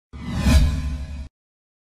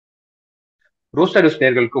Rooster news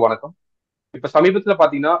நேயர்களுக்கு வணக்கம். இப்ப சமீபத்துல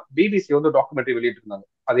பாத்தீங்கன்னா பிபிசி வந்து டாக்குமெண்ட்ரி வெளியிட்டிருந்தாங்க.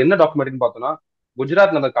 அது என்ன டாக்குமெண்ட்ரின்னு பார்த்தோம்னா,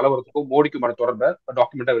 குஜராத் நடந்த கலவரத்துக்கும் மோடிக்குமான தொடர்பை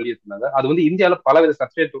டாக்குமெண்டா வெளியிட்டிருந்தாங்க. அது வந்து இந்தியாவில பலவித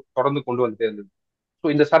சர்ச்சையை தொடர்ந்து கொண்டு வந்துட்டே இருந்தது. ஸோ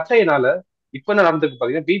இந்த சர்ச்சையினால இப்ப என்ன நடந்திருக்கு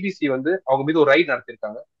பாத்தீங்கன்னா, பிபிசி வந்து அவங்க மீது ஒரு ரைட்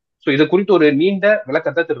நடத்திருக்காங்க. ஸோ இது குறித்து ஒரு நீண்ட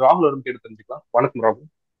விளக்கத்தை திரு ராகுல் அவர்கள் கேட்டு தெரிஞ்சுக்கலாம். வணக்கம் ராகுல்.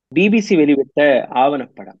 பிபிசி வெளிவிட்ட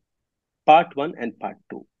ஆவணப்படம் பார்ட் 1 அண்ட் பார்ட்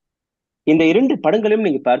 2. இந்த இரண்டு படங்களையும்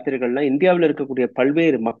நீங்க பார்த்தீர்கள்னா இந்தியாவில் இருக்கக்கூடிய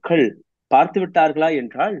பல்வேறு மக்கள் பார்த்து விட்டார்களா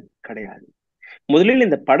என்றால் கிடையாது. முதலில்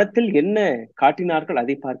இந்த படத்தில் என்ன காட்டினார்கள்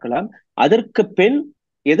அதை பார்க்கலாம். அதற்கு பின்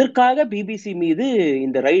எதற்காக பிபிசி மீது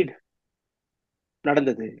இந்த ரைடு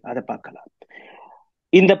நடந்தது அதை பார்க்கலாம்.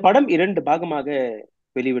 இந்த படம் இரண்டு பாகமாக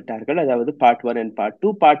வெளிவிட்டார்கள். அதாவது பார்ட் 1 அண்ட் பார்ட்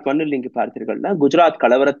 2. பார்ட் 1 நீங்க பார்த்தீர்கள்னா குஜராத்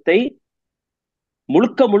கலவரத்தை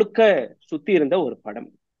முழுக்க முழுக்க சுத்தி இருந்த ஒரு படம்.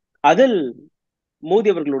 அதில் மோடி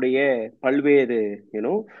அவர்களுடைய பல்வேறு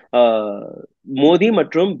யூனோ மோடி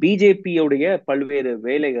மற்றும் பிஜேபியுடைய பல்வேறு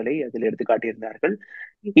வேலைகளை அதில் எடுத்து காட்டியிருந்தார்கள்.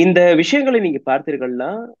 இந்த விஷயங்களை நீங்க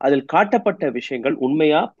பார்த்தீர்கள்னா அதில் காட்டப்பட்ட விஷயங்கள்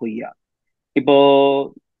உண்மையா பொய்யா? இப்போ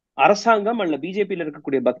அரசாங்கம் அல்ல பிஜேபியில்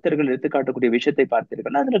இருக்கக்கூடிய பக்தர்கள் எடுத்து காட்டக்கூடிய விஷயத்தை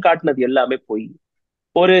பார்த்தீர்கள், அதுல காட்டினது எல்லாமே பொய்,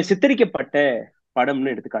 ஒரு சித்தரிக்கப்பட்ட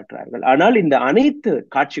படம்னு எடுத்து காட்டுறார்கள். ஆனால் இந்த அனைத்து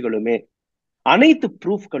காட்சிகளுமே அனைத்து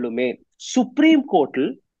ப்ரூஃப்களுமே சுப்ரீம்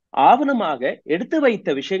கோர்ட்டில் ஆவணமாக எடுத்து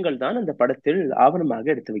வைத்த விஷயங்கள் தான் அந்த படத்தில் ஆவணமாக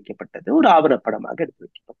எடுத்து வைக்கப்பட்டது, ஒரு ஆவணப்படமாக எடுத்து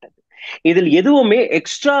வைக்கப்பட்டது. இதில் எதுவுமே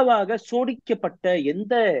எக்ஸ்ட்ராவாக சோடிக்கப்பட்ட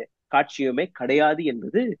எந்த காட்சியுமே கிடையாது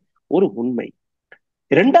என்பது ஒரு உண்மை.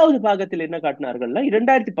 இரண்டாவது பாகத்தில் என்ன காட்டினார்கள்னா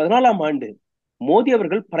 2014ஆம் ஆண்டு மோடி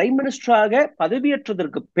அவர்கள் பிரைம் மினிஸ்டராக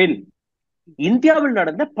பதவியேற்றதற்கு பின் இந்தியாவில்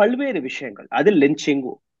நடந்த பல்வேறு விஷயங்கள், அதில் லென்ச்சிங்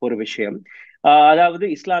ஒரு விஷயம், அதாவது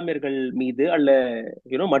இஸ்லாமியர்கள் மீது அல்ல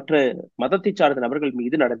மற்ற மதத்தை சார்ந்த நபர்கள்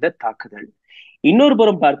மீது நடந்த தாக்குதல். இன்னொரு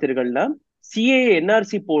புறம் பார்த்தீர்கள்னா சிஏ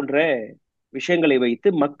என்ஆர்சி போன்ற விஷயங்களை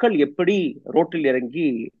வைத்து மக்கள் எப்படி ரோட்டில் இறங்கி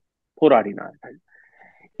போராடினார்கள்.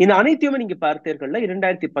 இந்த அனைத்தையுமே நீங்க பார்த்தீர்கள்னா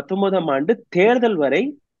 2019ஆம் ஆண்டு தேர்தல் வரை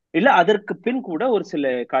இல்ல அதற்கு பின் கூட ஒரு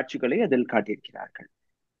சில காட்சிகளை அதில் காட்டியிருக்கிறார்கள்.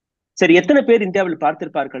 சரி, எத்தனை பேர் இந்தியாவில்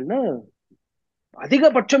பார்த்திருப்பார்கள்னா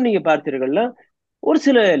அதிகபட்சம் நீங்க பார்த்தீர்கள்னா ஒரு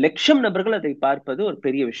சில லட்சம் நபர்கள் அதை பார்ப்பது ஒரு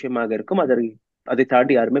பெரிய விஷயமாக இருக்கும். அதை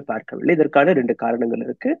தாண்டி யாருமே பார்க்கவில்லை. இதற்கான ரெண்டு காரணங்கள்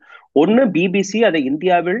இருக்கு. ஒண்ணு, பிபிசி அதை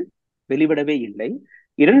இந்தியாவில் வெளிவிடவே இல்லை.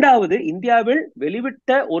 இரண்டாவது, இந்தியாவில்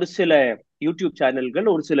வெளிவிட்ட ஒரு சில யூடியூப் சேனல்கள்,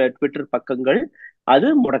 ஒரு சில ட்விட்டர் பக்கங்கள் அது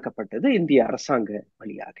முடக்கப்பட்டது இந்திய அரசாங்க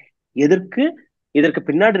வழியாக. எதற்கு? இதற்கு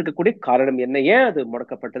பின்னாடி இருக்கக்கூடிய காரணம் என்ன, ஏன் அது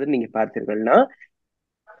முடக்கப்பட்டதுன்னு நீங்க பார்த்தீர்கள்னா,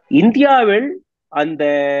 இந்தியாவில் அந்த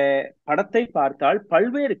படத்தை பார்த்தால்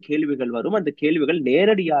பல்வேறு கேள்விகள் வரும். அந்த கேள்விகள்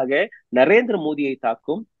நேரடியாக நரேந்திர மோடியை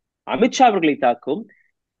தாக்கும், அமித்ஷா அவர்களை தாக்கும்,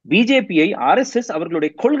 பிஜேபியை, ஆர்எஸ்எஸ்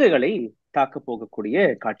அவர்களுடைய கொள்கைகளை தாக்க போகக்கூடிய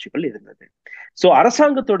காட்சிகள் இருந்தது. சோ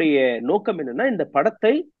அரசாங்கத்துடைய நோக்கம் என்னன்னா, இந்த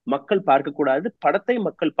படத்தை மக்கள் பார்க்க கூடாது. படத்தை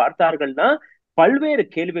மக்கள் பார்த்தார்கள்னா பல்வேறு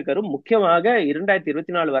கேள்விகளும், முக்கியமாக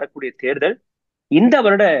 2024 வரக்கூடிய தேர்தல், இந்த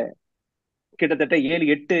வருட கிட்டத்தட்ட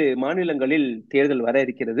 7-8 மாநிலங்களில் தேர்தல் வர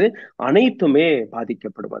இருக்கிறது, அனைத்துமே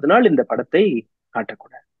பாதிக்கப்படும். அதனால் இந்த படத்தை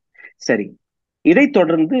காட்டக்கூடாது. சரி, இதை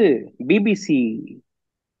தொடர்ந்து பிபிசி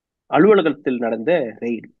அலுவலகத்தில் நடந்த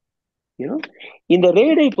ரெய்டு. இந்த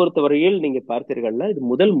ரெய்டை பொறுத்தவரையில் நீங்க பார்த்தீர்கள்னா இது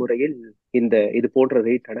முதல் முறையில் இது போன்ற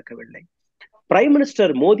ரெய்ட் நடக்கவில்லை. பிரைம்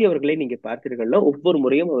மினிஸ்டர் மோடி அவர்களை நீங்க பார்த்தீர்கள்னா ஒவ்வொரு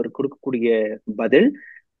முறையும் அவர் கொடுக்கக்கூடிய பதில்,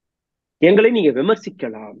 எங்களை நீங்க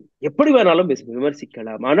விமர்சிக்கலாம், எப்படி வேணாலும்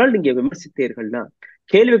விமர்சிக்கலாம், ஆனால் நீங்க விமர்சித்தீர்கள்னா,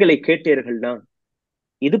 கேள்விகளை கேட்டீர்கள்னா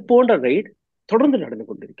இது போன்ற ரைட் தொடர்ந்து நடந்து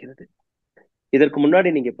கொண்டிருக்கிறது. இதற்கு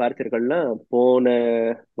முன்னாடி நீங்க பார்த்தீர்கள்னா போன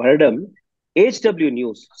வருடம் HW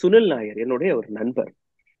நியூஸ் சுனில் நாயர், என்னுடைய ஒரு நண்பர்,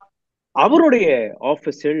 அவருடைய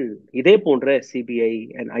ஆபீஸில் இதே போன்ற சிபிஐ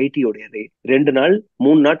அண்ட் ஐடி உடைய ரெய்ட் 2 நாள்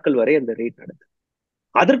 3 நாட்கள் வரை அந்த ரெய்ட் நடந்தது.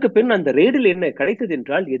 அதற்கு பின் அந்த ரெய்டில் என்ன கிடைத்தது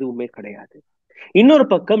என்றால் எதுவுமே கிடையாது. இன்னொரு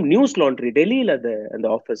பக்கம் நியூஸ் லாண்ட்ரி டெல்லியில் அந்த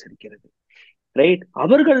ஆபீஸ் இருக்கிறது, ரைட்,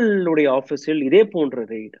 அவர்களுடைய ஆபீஸில் இதே போன்ற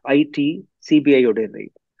ரெய்ட், ஐடி சிபிஐ உடைய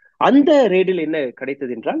ரெய்ட். அந்த ரெய்டில் என்ன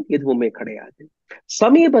கிடைத்தது என்றால் எதுவுமே கிடையாது.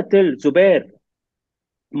 சமீபத்தில்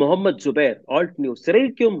முகமது ஜுபேர் ஆல்ட் நியூஸ்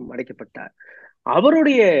சிறைக்கும் அடைக்கப்பட்டார்.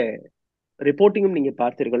 அவருடைய ரிப்போர்ட்டிங்கும் நீங்க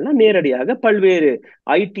பார்த்தீர்கள்னா நேரடியாக பல்வேறு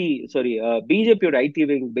பிஜேபியோட ஐடி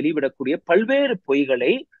வெளிவிடக்கூடிய பல்வேறு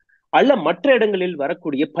பொய்களை அல்ல மற்ற இடங்களில்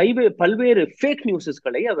வரக்கூடிய பல்வேறு ஃபேக்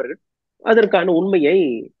நியூஸஸ்களை அவர்கள் அதற்கான உண்மையை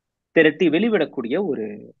திரட்டி வெளிவிடக்கூடிய ஒரு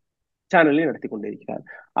சேனலை நடத்தி கொண்டிருக்கிறார்.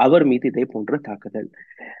 அவர் மீது இதே போன்ற தாக்குதல்.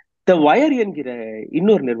 த வயர் என்கிற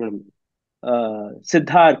இன்னொரு நிறுவனம்,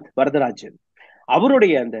 சித்தார்த் வரதராஜன்,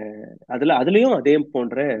 அவருடைய அதுலயும் அதே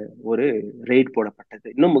போன்ற ஒரு ரெய்ட் போடப்பட்டது.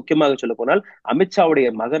 இன்னும் முக்கியமாக சொல்ல போனால் அமித்ஷாவுடைய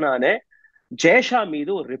மகனான ஜெயஷா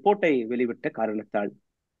மீது ஒரு ரிப்போர்ட்டை வெளிவிட்ட காரணத்தால்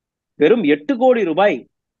வெறும் 8 கோடி ரூபாய்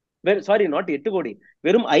சாரி, நாட் 8 கோடி,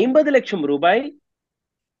 வெறும் 50 லட்சம் ரூபாய்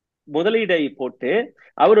முதலீடை போட்டு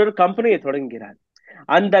அவர் ஒரு கம்பெனியை தொடங்குகிறார்.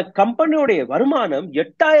 அந்த கம்பெனியுடைய வருமானம்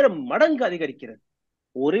 8000 மடங்கு அதிகரிக்கிறது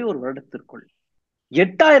ஒரே ஒரு வருடத்திற்குள்.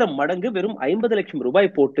 8000 மடங்கு வெறும் 50 லட்சம்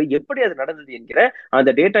ரூபாய் போட்டு எப்படி அது நடந்தது என்கிற அந்த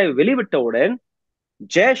டேட்டாவை வெளிவிட்டவுடன்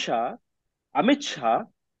ஜெயஷா, அமித்ஷா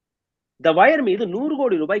த வயர் மீது 100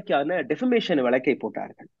 கோடி ரூபாய்க்கான டெஃபமேஷன் வழக்கை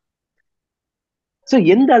போட்டார்கள். சோ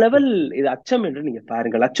எந்த அளவில் இது அச்சம் என்று நீங்க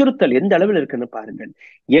பாருங்கள், அச்சுறுத்தல் எந்த அளவில் இருக்குன்னு பாருங்கள்.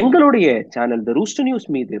 எங்களுடைய சேனல் த ரூஸ்டர் நியூஸ்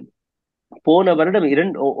மீது போன வருடம்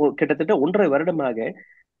கிட்டத்தட்ட 1.5 வருடமாக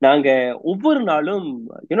நாங்க ஒவ்வொரு நாளும்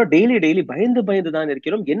டெய்லி டெய்லி பயந்து பயந்து தான்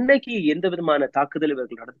இருக்கிறோம், என்னைக்கு எந்த விதமான தாக்குதல்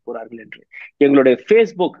இவர்கள் நடத்த போறார்கள் என்று. எங்களுடைய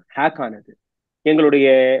ஃபேஸ்புக் ஹேக் ஆனது, எங்களுடைய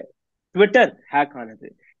ட்விட்டர் ஹேக் ஆனது,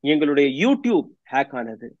 எங்களுடைய யூடியூப் ஹேக்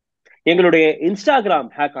ஆனது, எங்களுடைய இன்ஸ்டாகிராம்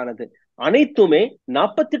ஹேக் ஆனது. அனைத்துமே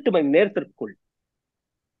 48 மணி நேரத்திற்குள்.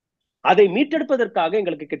 அதை மீட்டெடுப்பதற்காக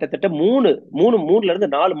எங்களுக்கு கிட்டத்தட்ட 3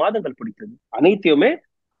 மாதங்கள் பிடித்தது. அனைத்தையுமே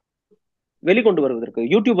வெளிக்கொண்டு வருவதற்கு.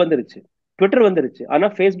 யூடியூப் வந்துருச்சு, ட்விட்டர் வந்துருச்சு, ஆனா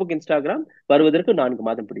ஃபேஸ்புக், இன்ஸ்டாகிராம் வருவதற்கு 4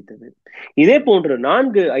 மாதம் பிடித்தது. இதே போன்று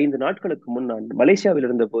 4-5 நாட்களுக்கு முன் நான் மலேசியாவில்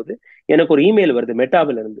இருந்த போது எனக்கு ஒரு இமெயில் வருது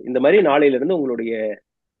மெட்டாவில் இருந்து, இந்த மாதிரி நாளையில இருந்து உங்களுடைய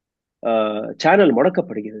சேனல்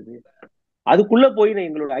முடக்கப்படுகிறது. அதுக்குள்ள போய்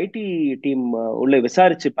எங்களோட ஐடி டீம் உள்ள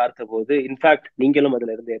விசாரிச்சு பார்த்த போது, இன்ஃபேக்ட் நீங்களும்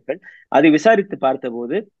அதுல இருந்தீர்கள், அதை விசாரித்து பார்த்த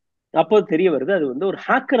போது அப்போ தெரிய வருது அது வந்து ஒரு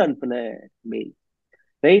ஹேக்கர் அனுப்பின மெயில்.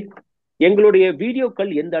 ரைட்? எங்களுடைய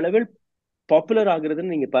வீடியோக்கள் எந்த அளவில் பாப்புலர்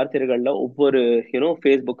ஆகுறதுன்னு நீங்க பார்த்தீர்கள்ல, ஒவ்வொரு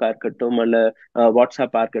ஃபேஸ்புக்கா இருக்கட்டும் அல்ல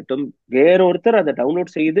வாட்ஸ்அப்பா இருக்கட்டும், வேற ஒருத்தர் அதை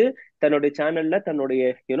டவுன்லோட் செய்து தன்னுடைய சேனல்ல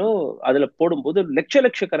தன்னுடைய அதுல போடும்போது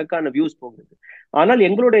லட்சக்கணக்கான வியூஸ் போகுது. ஆனால்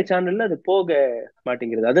எங்களுடைய சேனல்ல அது போக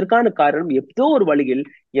மாட்டேங்கிறது. அதற்கான காரணம் ஏதோ ஒரு வழியில்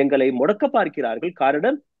எங்களை முடக்க பார்க்கிறார்கள்.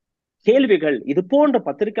 காரணம் கேள்விகள் இது போன்ற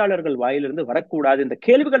பத்திரிகையாளர்கள் வாயிலிருந்து வரக்கூடாது. இந்த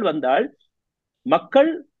கேள்விகள் வந்தால் மக்கள்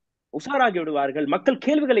உஷாராகி விடுவார்கள், மக்கள்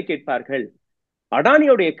கேள்விகளை கேட்பார்கள்.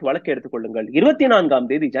 அடானியோடைய வழக்கை எடுத்துக்கொள்ளுங்கள். 24ஆம்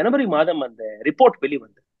தேதி ஜனவரி மாதம் அந்த ரிப்போர்ட்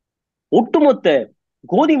வெளிவந்தது. ஒட்டுமொத்த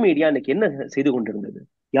கோதி மீடியா இன்னைக்கு என்ன செய்து கொண்டிருந்தது?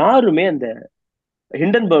 யாருமே அந்த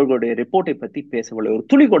ஹிண்டன்பர்கோடைய ரிப்போர்ட்டை பத்தி பேசவில்லை, ஒரு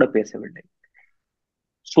துளி கூட பேசவில்லை.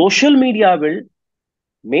 சோசியல் மீடியாவில்,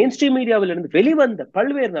 மெயின் ஸ்ட்ரீம் மீடியாவில் இருந்து வெளிவந்த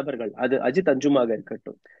பல்வேறு நபர்கள், அது அஜித் அஞ்சுமாக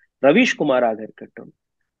இருக்கட்டும், ரவீஷ்குமாராக இருக்கட்டும்,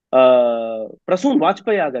 பிரசூன்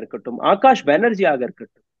வாஜ்பாயாக இருக்கட்டும், ஆகாஷ் பானர்ஜியாக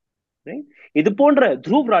இருக்கட்டும், இது போன்ற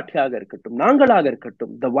த்ரூவ் ராட்டியாக இருக்கட்டும், நாங்களாக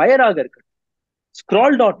இருக்கட்டும், த வயராக இருக்கட்டும்,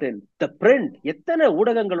 scroll.in, த பிரிண்ட், எத்தனை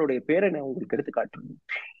ஊடகங்களுடைய பேரை நான் உங்களுக்கு எடுத்து காட்டுறேன்.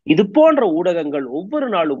 இது போன்ற ஊடகங்கள் ஒவ்வொரு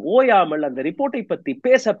நாளும் ஓயாமல் அந்த ரிப்போர்ட்டை பத்தி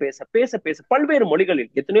பேச பேச பேச பேச பல்வேறு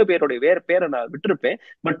மொழிகளில், எத்தனையோ பேருடைய வேற பேரை நான் விட்டிருப்பேன்,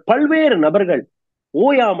 பட் பல்வேறு நபர்கள்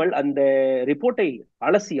ஓயாமல் அந்த ரிப்போர்ட்டை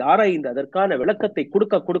அலசி ஆராய்ந்து அதற்கான விளக்கத்தை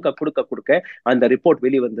கொடுக்க கொடுக்க கொடுக்க கொடுக்க அந்த ரிப்போர்ட்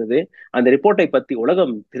வெளிவந்தது. அந்த ரிப்போர்ட்டை பத்தி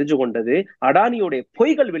உலகம் தெரிஞ்சு கொண்டது. அடானியோடைய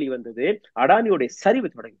பொய்கள் வெளிவந்தது. அடானியோடைய சரிவு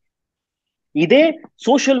தொடங்கி. இதே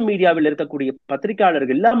சோசியல் மீடியாவில் இருக்கக்கூடிய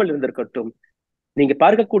பத்திரிகையாளர்கள் இல்லாமல் இருந்திருக்கட்டும், நீங்க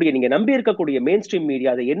பார்க்கக்கூடிய, நீங்க நம்பி இருக்கக்கூடிய மெயின் ஸ்ட்ரீம் மீடியா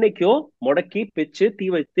அதை என்னைக்கோ முடக்கி பிச்சு தீ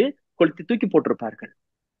வைத்து கொளுத்தி தூக்கி போட்டிருப்பார்கள்.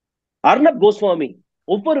 அர்ணப் கோஸ்வாமி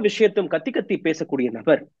ஒவ்வொரு விஷயத்தும் கத்தி கத்தி பேசக்கூடிய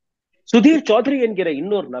நபர், சுதீர் சௌத்ரி என்கிற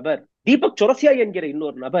இன்னொரு நபர், தீபக் சௌரசியா என்கிற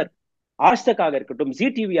இன்னொரு நபர், ஆஷ்தக்காக இருக்கட்டும், ஜி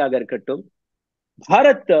டிவியாக இருக்கட்டும்,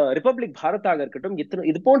 பாரத் ரிபப்ளிக் பாரதாக இருக்கட்டும்,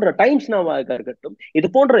 இது போன்ற டைம்ஸ் நாவாக இருக்கட்டும், இது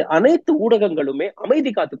போன்ற அனைத்து ஊடகங்களுமே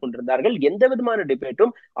அமைதி காத்துக் கொண்டிருந்தார்கள். எந்த விதமான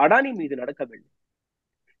டிபேட்டும் அடானி மீது நடக்கவில்லை,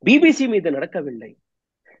 பிபிசி மீது நடக்கவில்லை.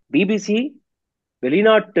 பிபிசி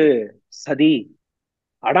வெளிநாட்டு சதி,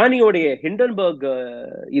 அடானியோடைய ஹிண்டன்பர்க்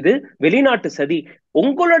இது வெளிநாட்டு சதி.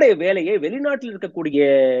 உங்களுடைய வேலையை வெளிநாட்டில் இருக்கக்கூடிய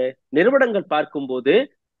நிறுவனங்கள் பார்க்கும்போது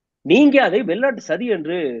நீங்க அதை வெளிநாட்டு சதி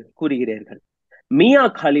என்று கூறுகிறீர்கள். மியா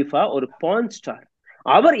காலிஃபா ஒரு பான் ஸ்டார்,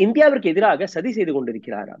 அவர் இந்தியாவிற்கு எதிராக சதி செய்து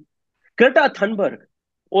கொண்டிருக்கிறாராம். கிரெட்டா தன்பர்க்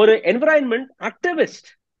ஒரு என்விரான்மெண்ட் ஆக்டிவிஸ்ட்,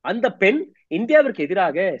 அந்த பெண் இந்தியாவிற்கு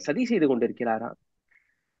எதிராக சதி செய்து கொண்டிருக்கிறாராம்.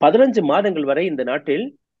 15 மாதங்கள் வரை இந்த நாட்டில்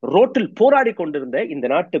ரோட்டில் போராடி கொண்டிருந்த இந்த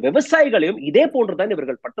நாட்டு விவசாயிகளையும் இதே போன்றுதான்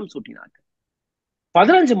இவர்கள் பட்டம் சூட்டினார்கள்.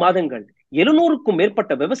 15 மாதங்கள் 700க்கும்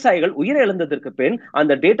மேற்பட்ட விவசாயிகள் உயிரிழந்ததற்கு பின்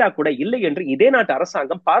அந்த டேட்டா கூட இல்லை என்று இதே நாட்டு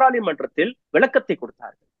அரசாங்கம் பாராளுமன்றத்தில் விளக்கத்தை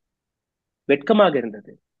கொடுத்தார்கள். வெட்கமாக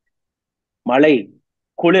இருந்தது. மழை,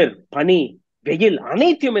 குளிர், பனி, வெயில்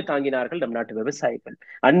அனைத்தையுமே தாங்கினார்கள் நம் நாட்டு விவசாயிகள்.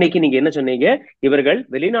 அன்னைக்கு நீங்க என்ன சொன்னீங்க? இவர்கள்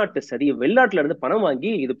வெளிநாட்டு சதி, வெளிநாட்டுல இருந்து பணம்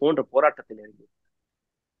வாங்கி இது போன்ற போராட்டத்தில் இருந்து,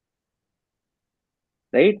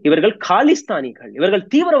 ரைட்? இவர்கள் காலிஸ்தானிகள், இவர்கள்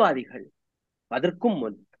தீவிரவாதிகள். அதற்கும்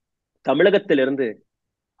முன் தமிழகத்திலிருந்து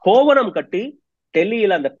கோவணம் கட்டி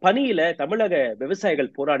டெல்லியில அந்த பனியில தமிழக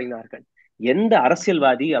விவசாயிகள் போராடினார்கள். எந்த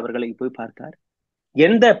அரசியல்வாதி அவர்களை போய் பார்த்தார்?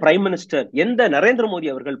 எந்த பிரைம் மினிஸ்டர், எந்த நரேந்திர மோடி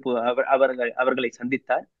அவர்களை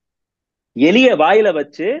சந்தித்தார்? எளிய வாயில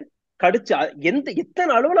வச்சு கடிச்சு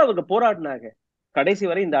எத்தனை அளவுல அவங்க போராடினாங்க, கடைசி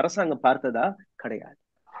வரை இந்த அரசாங்கம் பார்த்ததா கிடையாது.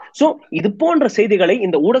 சோ இது போன்ற செய்திகளை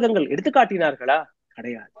இந்த ஊடகங்கள் எடுத்துக்காட்டினார்களா?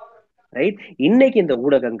 கிடையாது. ரைட். இன்னைக்கு இந்த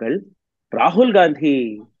ஊடகங்கள் ராகுல் காந்தி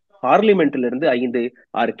பார்லிமெண்ட்ல இருந்து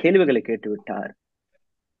 5-6 கேள்விகளை கேட்டுவிட்டார்.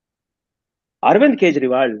 அரவிந்த்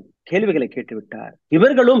கெஜ்ரிவால் கேள்விகளை கேட்டுவிட்டார்.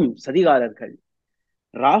 இவர்களும் சதிகாரர்கள்.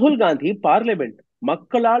 ராகுல் காந்தி பார்லிமெண்ட்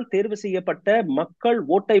மக்களால் தேர்வு செய்யப்பட்ட, மக்கள்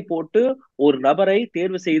ஓட்டை போட்டு ஒரு நபரை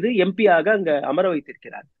தேர்வு செய்து எம்பியாக அங்க அமர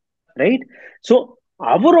வைத்திருக்கிறார். ரைட். சோ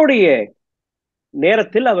அவருடைய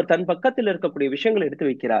நேரத்தில் அவர் தன் பக்கத்தில் இருக்கக்கூடிய விஷயங்களை எடுத்து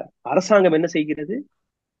வைக்கிறார். அரசாங்கம் என்ன செய்கிறது?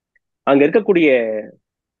 அங்க இருக்கக்கூடிய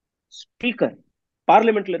ஸ்பீக்கர்,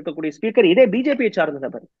 பார்லிமெண்ட்ல இருக்கக்கூடிய ஸ்பீக்கர் இதே பிஜேபியை சார்ந்த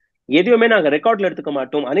நபர். எதுவுமே நாங்க ரெக்கார்ட்ல எடுத்துக்க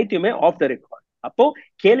மாட்டோம், அனைத்துமே ஆஃப் த ரெக்கார்ட். அப்போ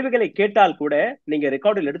கேள்விகளை கேட்டால் கூட நீங்க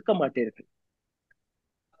ரெக்கார்டில் எடுக்க மாட்டீர்கள்.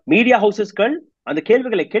 மீடியா ஹவுசஸ்கள் அந்த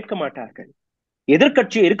கேள்விகளை கேட்க மாட்டார்கள்.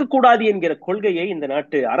 எதிர்கட்சி இருக்கக்கூடாது என்கிற கொள்கையை இந்த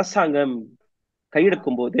நாட்டு அரசாங்கம்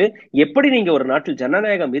கையெடுக்கும் போது எப்படி நீங்க ஒரு நாட்டில்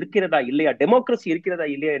ஜனநாயகம் இருக்கிறதா இல்லையா, டெமோக்ரஸி இருக்கிறதா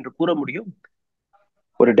இல்லையா என்று கூற முடியும்?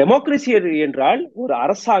 ஒரு டெமோக்ரஸி என்றால் ஒரு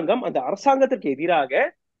அரசாங்கம், அந்த அரசாங்கத்திற்கு எதிராக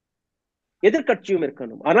எதிர்கட்சியும்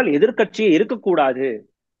இருக்கணும். ஆனால் எதிர்கட்சியே இருக்கக்கூடாது,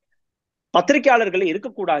 பத்திரிகையாளர்களை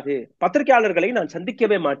இருக்கக்கூடாது, பத்திரிகையாளர்களை நான்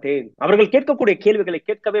சந்திக்கவே மாட்டேன், அவர்கள் கேட்கக்கூடிய கேள்விகளை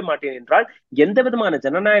கேட்கவே மாட்டேன் என்றால் எந்த விதமான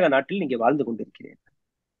ஜனநாயக நாட்டில் நீங்க வாழ்ந்து கொண்டிருக்கிறேன்?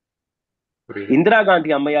 இந்திரா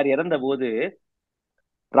காந்தி அம்மையார் இறந்த போது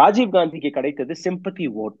ராஜீவ் காந்திக்கு கிடைத்தது சிம்பத்தி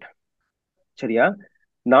ஓட். சரியா?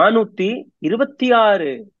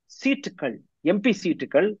 426 சீட்டுகள், எம்பி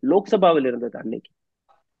சீட்டுகள் லோக்சபாவில் இருந்தது அன்னைக்கு.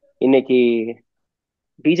 இன்னைக்கு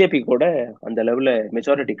பிஜேபி கூட அந்த லெவல்ல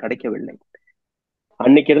மெஜாரிட்டி கிடைக்கவில்லை.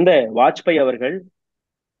 அன்னைக்கு இருந்த வாஜ்பாய் அவர்கள்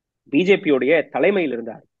பிஜேபியோடைய தலைமையில்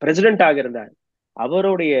இருந்தார், பிரசிடென்டாக இருந்தார்.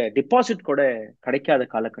 அவருடைய டிபாசிட் கூட கிடைக்காத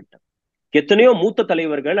காலகட்டம். எத்தனையோ மூத்த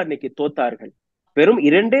தலைவர்கள் அன்னைக்கு தோத்தார்கள். வெறும்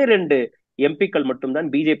 2 எம்பிக்கள் மட்டும்தான்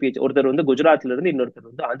பிஜேபி. ஒருத்தர் வந்து குஜராத்ல இருந்து, இன்னொருத்தர்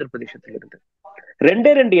வந்து ஆந்திர பிரதேசத்துல இருந்து.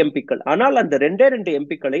 2 எம்பிக்கள். ஆனால் அந்த 2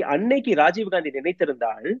 எம்பிக்களை அன்னைக்கு ராஜீவ்காந்தி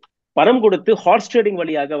நினைத்திருந்தால் பணம் கொடுத்து ஹார்ஸ் ட்ரேடிங்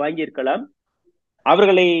வழியாக வாங்கியிருக்கலாம்.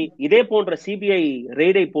 அவர்களை இதே போன்ற சிபிஐ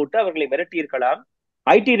ரெய்டை போட்டு அவர்களை மிரட்டி இருக்கலாம்,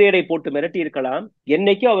 ஐடி ரெய்டை போட்டு மிரட்டி இருக்கலாம்.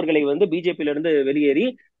 என்னைக்கு அவர்களை வந்து பிஜேபியில இருந்து வெளியேறி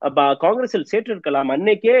காங்கிரஸில் சேர்த்திருக்கலாம்.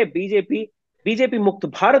 அன்னைக்கே பிஜேபி முக்து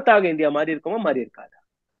பாரத்தாக இந்தியா மாறி இருக்குமா? மாறி இருக்காது.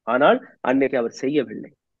 ஆனால் அன்னைக்கு அவர்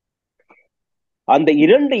செய்யவில்லை. அந்த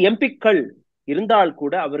 2 எம்பிக்கள் இருந்தால்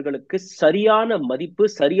கூட அவர்களுக்கு சரியான மதிப்பு,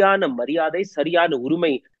 சரியான மரியாதை, சரியான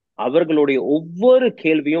உரிமை, அவர்களுடைய ஒவ்வொரு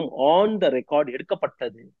கேள்வியும் ஆன் த ரெக்கார்ட்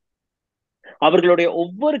எடுக்கப்பட்டது. அவர்களுடைய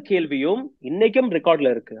ஒவ்வொரு கேள்வியும் இன்னைக்கும்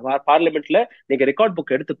ரெக்கார்ட்ல இருக்கு. பார்லிமெண்ட்ல நீங்க ரெக்கார்ட்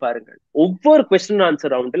புக் எடுத்து பாருங்கள். ஒவ்வொரு கொஸ்டின்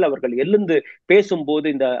ஆன்சர் ரவுண்டில் அவர்கள் எழுந்து பேசும்போது,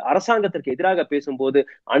 இந்த அரசாங்கத்திற்கு எதிராக பேசும்போது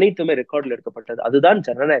அனைத்துமே ரெக்கார்ட்ல எடுக்கப்பட்டது. அதுதான்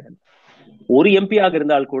ஜனநாயகம். ஒரு எம்பியாக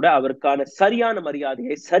இருந்தால் கூட அவருக்கான சரியான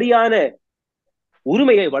மரியாதையை, சரியான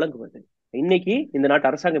உரிமையை வழங்குவது. இன்னைக்கு இந்த நாட்டு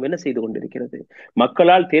அரசாங்கம் என்ன செய்து கொண்டிருக்கிறது?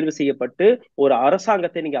 மக்களால் தேர்வு செய்யப்பட்டு ஒரு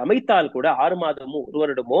அரசாங்கத்தை நீங்க அமைத்தால் கூட 6 மாதமோ 1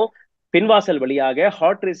 வருடமோ பின்வாசல் வழியாக,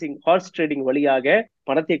 ஹார்ஸ் ட்ரேடிங் வழியாக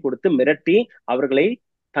பணத்தை கொடுத்து மிரட்டி அவர்களை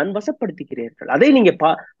தன் வசப்படுத்துகிறீர்கள். அதை நீங்க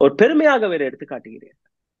ஒரு பெருமையாக வேற எடுத்து காட்டுகிறீர்கள்.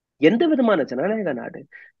 எந்த விதமான ஜனநாயக நாடு?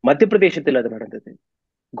 மத்திய பிரதேசத்தில் அது நடந்தது,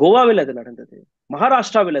 கோவாவில் அது நடந்தது,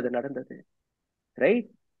 மகாராஷ்டிராவில் அது நடந்தது. ரைட்.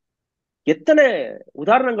 எத்தனை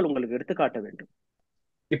உதாரணங்கள் உங்களுக்கு எடுத்துக்காட்ட வேண்டும்?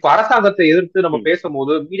 இப்ப அரசாங்கத்தை எதிர்த்து நம்ம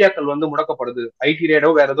பேசும்போது மீடியாக்கள் வந்து முடக்கப்படுது, ஐடி ரேடோ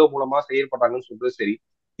வேற ஏதோ மூலமா செயல்படுறாங்கன்னு சொல்றது சரி.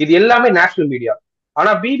 இது எல்லாமே நேஷனல் மீடியா.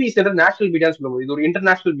 ஆனா பிபிசி நேஷனல் மீடியான்னு சொல்லும்போது இது ஒரு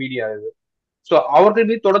இன்டர்நேஷனல் மீடியா. இது சோ அவர்கள்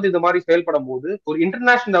மீது தொடர்ந்து இந்த மாதிரி செயல்படும் போது ஒரு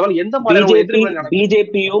இன்டர்நேஷனல் லெவல் எந்த மாதிரி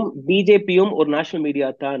பிஜேபியும் ஒரு நேஷனல் மீடியா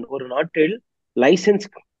தான். ஒரு நாட்டில் லைசன்ஸ்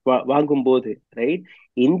வாங்கும் போது, ரைட்,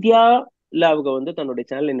 இந்தியால அவங்க வந்து தன்னுடைய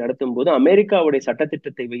சேனலை நடத்தும் போது அமெரிக்காவுடைய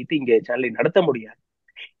சட்டத்திட்டத்தை வைத்து இங்க சேனலை நடத்த முடியாது.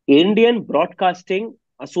 இந்தியன் பிராட்காஸ்டிங்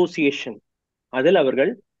அசோசியேஷன், அதில்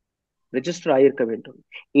அவர்கள் ரெஜிஸ்டர் ஆயிருக்க வேண்டும்.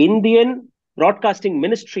 இந்தியன் பிராட்காஸ்டிங்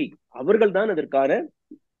மினிஸ்ட்ரி, அவர்கள் தான் அதற்கான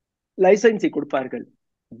லைசன்ஸை கொடுப்பார்கள்.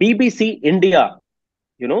 பிபிசி இந்தியா,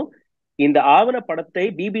 இந்த ஆவணப்படத்தை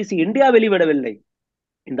பிபிசி இந்தியா வெளிவிடவில்லை.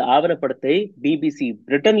 இந்த ஆவணப்படத்தை பிபிசி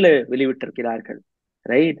பிரிட்டன்ல வெளிவிட்டிருக்கிறார்கள்.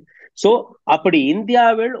 ரைட். சோ அப்படி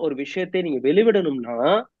இந்தியாவில் ஒரு விஷயத்தை நீங்க வெளிவிடணும்னா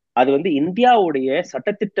அது வந்து இந்தியாவுடைய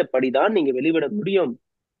சட்டத்திட்டப்படிதான் நீங்க வெளிவிட முடியும்.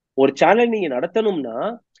 ஒரு சேனல் நீங்க நடத்தணும்னா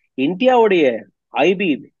இந்தியாவுடைய IP,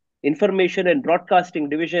 information and broadcasting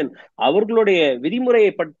division, அவர்களுடைய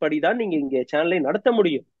விதிமுறையை படிதான் நீங்க இங்க சேனலை நடத்த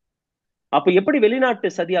முடியும். அப்ப எப்படி வெளிநாட்டு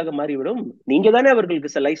சதியாக மாறிவிடும்? நீங்க தானே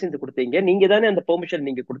அவர்களுக்கு லைசன்ஸ் கொடுத்தீங்க, நீங்க தானே அந்த பெர்மிஷன்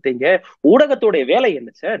நீங்க கொடுத்தீங்க. ஊடகத்துடைய வேலை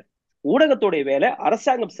என்ன சார்? ஊடகத்துடைய வேலை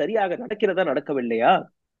அரசாங்கம் சரியாக நடக்கிறதா, நடக்கவில்லையா,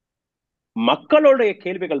 மக்களுடைய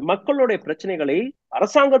கேள்விகள், மக்களுடைய பிரச்சனைகளை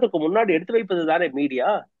அரசாங்கத்துக்கு முன்னாடி எடுத்து வைப்பது தானே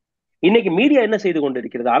மீடியா. இன்னைக்கு மீடியா என்ன செய்து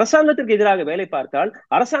கொண்டிருக்கிறது? அரசாங்கத்திற்கு எதிராக வேலை பார்த்தால்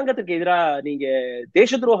அரசாங்கத்திற்கு எதிராக நீங்க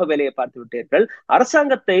தேச துரோக வேலையை பார்த்து விட்டீர்கள்.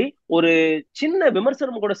 அரசாங்கத்தை ஒரு சின்ன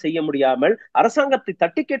விமர்சனம் கூட செய்ய முடியாமல், அரசாங்கத்தை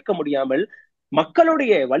தட்டி கேட்க முடியாமல்,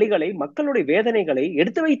 மக்களுடைய வழிகளை, மக்களுடைய வேதனைகளை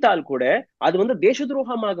எடுத்து வைத்தால் கூட அது வந்து தேச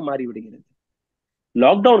துரோகமாக மாறிவிடுகிறது.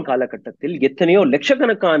 லாக்டவுன் காலகட்டத்தில் எத்தனையோ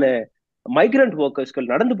லட்சக்கணக்கான மைக்ரண்ட்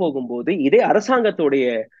ஒர்க்கர்ஸ்கள் நடந்து போகும்போது இதே அரசாங்கத்துடைய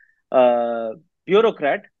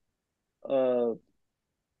பியூரோக்ராட்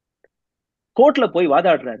கோர்ட்ல போய்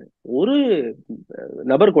வாதாடுறாரு. ஒரு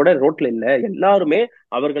நபர் கூட ரோட்ல இல்ல, எல்லாருமே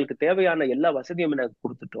அவர்களுக்கு தேவையான எல்லா வசதியும் நாங்க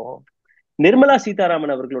கொடுத்துட்டோம். நிர்மலா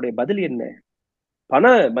சீதாராமன் அவர்களுடைய பதில் என்ன?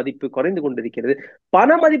 பண மதிப்பு குறைந்து கொண்டிருக்கிறது. பண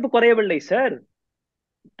மதிப்பு குறையவில்லை சார்,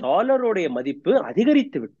 டாலருடைய மதிப்பு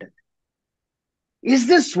அதிகரித்து விட்டது. Is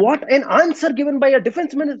this what an answer given by a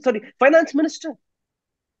defense minister, sorry, finance minister?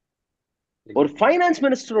 ஒரு ஃபைனான்ஸ்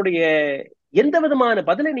மினிஸ்டருடைய எந்த விதமான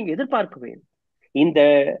பதிலை நீங்க எதிர்பார்க்குவேன்? இந்த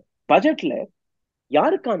பட்ஜெட்ல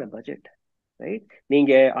யாருக்கான பட்ஜெட்? ரைட்,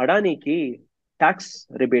 நீங்க அடானிக்கு டாக்ஸ்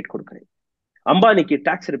ரிபேட் கொடுக்குறீங்க, அம்பானிக்கு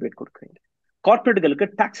டாக்ஸ் ரிபேட் கொடுக்குறீங்க, கார்பரேட்டுகளுக்கு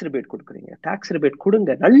டாக்ஸ் ரிபேட் கொடுக்குறீங்க. டாக்ஸ் ரிபேட்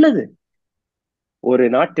கொடுங்க, நல்லது. ஒரு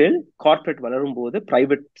நாட்டில் கார்பரேட் வளரும் போது,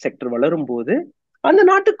 பிரைவேட் செக்டர் வளரும் போது அந்த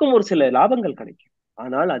நாட்டுக்கும் ஒரு சில லாபங்கள் கிடைக்கும்.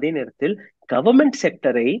 ஆனால் அதே நேரத்தில் கவர்மெண்ட்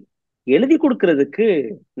செக்டரை எழுதி கொடுக்கிறதுக்கு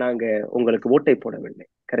நாங்க உங்களுக்கு ஓட்டை போடவில்லை.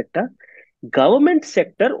 கரெக்டா? கவர்மெண்ட்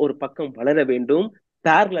செக்டர் ஒரு பக்கம் வளர வேண்டும்,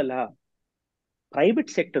 பேரலலா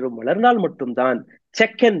பிரைவேட் செக்டரும் வளர்ந்தால் மட்டும்தான்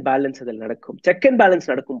செக் அண்ட் பேலன்ஸ் அதில் நடக்கும். செக் அண்ட்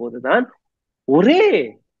பேலன்ஸ் நடக்கும் போதுதான் ஒரே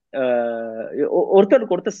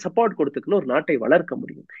ஒருத்தருக்கு ஒருத்தர் சப்போர்ட் கொடுத்துக்கணும் ஒரு நாட்டை வளர்க்க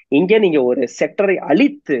முடியும். இங்கே நீங்க ஒரு செக்டரை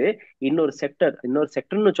அழித்து இன்னொரு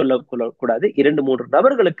செக்டர்னு சொல்ல கூடாது, 2-3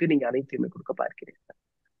 நபர்களுக்கு நீங்க அனைத்தையுமே கொடுக்க பார்க்கிறீர்கள்.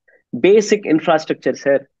 பேசிக் இன்ஃப்ராஸ்ட்ரக்சர்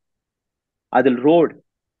சார், அதில் ரோடு,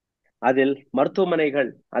 அதில்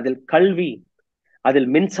மருத்துவமனைகள், அதில் கல்வி, அதில்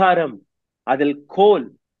மின்சாரம், அதில் கோல்,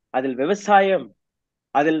 அதில் விவசாயம்,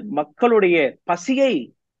 அதில் மக்களுடைய பசியை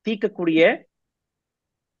தீர்க்கக்கூடிய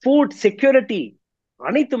ஃபுட் செக்யூரிட்டி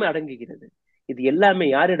அனைத்துமே அடங்குகிறது. இது எல்லாமே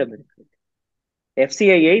யாரிடம் இருக்கு?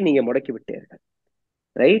 எஃப்சிஐயை நீங்க முடக்கி விட்டீர்கள்.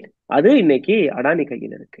 ரைட், அது இன்னைக்கு அடானி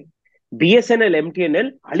கையில் இருக்கு. பிஎஸ்என்எல், எம்டிஎன்எல்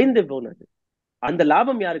அழிந்து போனது. அந்த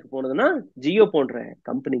லாபம் யாருக்கு போனதுன்னா ஜியோ போன்ற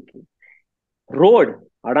கம்பெனிக்கு. ரோடு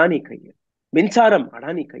அடானி கையில், மின்சாரம்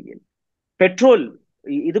அடானி கையில், பெட்ரோல்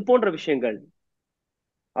இது போன்ற விஷயங்கள்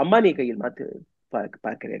அம்பானி கையில் மாத்து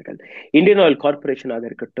பார்க்கிறீர்கள். இந்தியன் ஆயில் கார்பரேஷனாக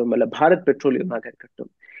இருக்கட்டும், அல்ல பாரத் பெட்ரோலியமாக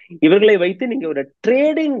இருக்கட்டும், இவர்களை வைத்து நீங்க ஒரு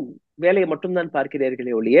ட்ரேடிங் வேலையை மட்டும்தான்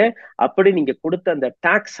பார்க்கிறீர்களே ஒழிய, அப்படி நீங்க கொடுத்த அந்த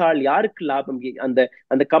டாக்ஸால் யாருக்கு லாபம், அந்த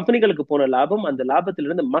அந்த கம்பெனிகளுக்கு போன லாபம், அந்த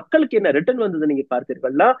லாபத்திலிருந்து மக்களுக்கு என்ன ரிட்டர்ன் வந்தது நீங்க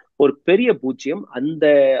பார்த்தீர்கள்னா ஒரு பெரிய பூஜ்ஜியம். அந்த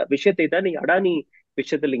விஷயத்தை தான் நீங்க அடானி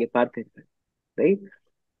விஷயத்தில் நீங்க பார்த்தீர்கள். ரைட்,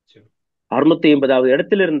 680வது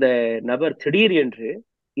இடத்தில் இருந்த நபர் திடீர் என்று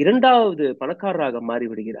 2வது பணக்காரராக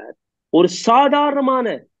மாறிவிடுகிறார். ஒரு சாதாரணமான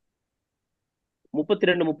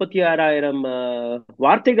 32-36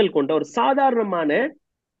 வார்த்தைகள் கொண்ட ஒரு சாதாரணமான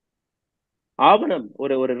ஆவணம்,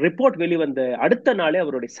 ஒரு ரிப்போர்ட் வெளிவந்த அடுத்த நாளே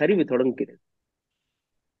அவருடைய சரிவு தொடங்குகிறது.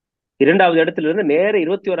 2வது இடத்துல இருந்து நேர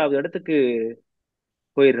 21வது இடத்துக்கு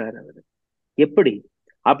போயிடுறாரு அவர். எப்படி?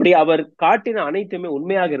 அப்படி அவர் காட்டின அனைத்துமே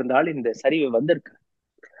உண்மையாக இருந்தால் இந்த சரிவு வந்திருக்கு.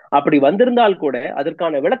 அப்படி வந்திருந்தால் கூட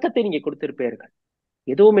அதற்கான விளக்கத்தை நீங்க கொடுத்திருப்பீர்கள்.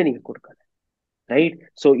 எதுவுமே நீங்க கொடுக்கல. ரைட்,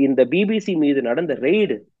 சோ இந்த பிபிசி மீது நடந்த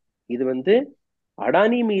ரெய்டு, இது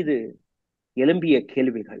அடானி மீது எழும்பிய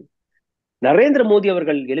கேள்விகள், நரேந்திர மோடி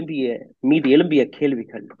அவர்கள் எழும்பிய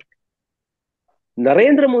கேள்விகள்,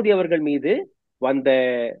 நரேந்திர மோடி அவர்கள் மீது வந்த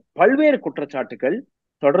பல்வேறு குற்றச்சாட்டுகள்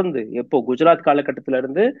தொடர்ந்து எப்போ குஜராத் காலகட்டத்தில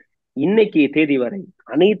இருந்து இன்னைக்கு தேதி வரை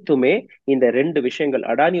அனைத்துமே இந்த 2 விஷயங்கள்,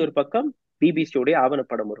 அடானி ஒரு பக்கம், பிபிசியோடைய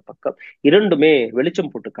ஆவணப்படம் ஒரு பக்கம், இரண்டுமே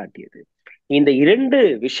வெளிச்சம் போட்டு காட்டியது. இந்த 2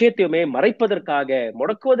 விஷயத்தையுமே மறைப்பதற்காக,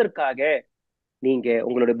 முடக்குவதற்காக நீங்க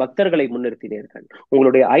உங்களுடைய பக்தர்களை முன்னிறுத்தினீர்கள்.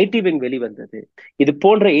 உங்களுடைய ஐடி விங் வெளிவந்தது. இது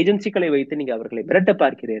போன்ற ஏஜென்சிகளை வைத்து நீங்க அவர்களை மிரட்ட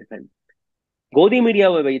பார்க்கிறீர்கள். கோதி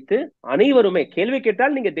மீடியாவை வைத்து அனைவருமே கேள்வி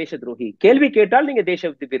கேட்டால் நீங்க தேச துரோகி, கேள்வி கேட்டால் நீங்க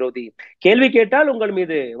தேச விரோதி, கேள்வி கேட்டால் உங்கள்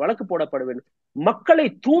மீது வழக்கு போடப்பட வேண்டும். மக்களை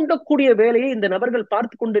தூண்டக்கூடிய வேலையை இந்த நபர்கள்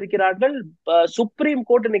பார்த்து கொண்டிருக்கிறார்கள். சுப்ரீம்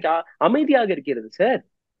கோர்ட் இன்னைக்கு அமைதியாக இருக்கிறது சார்.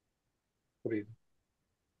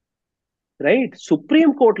 ரைட்,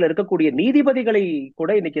 சுப்ரீம் கோர்ட்ல இருக்கக்கூடிய நீதிபதிகளை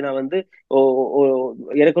கூட இன்னைக்கு நான்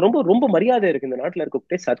எனக்கு ரொம்ப ரொம்ப மரியாதை இருக்கு இந்த நாட்டில்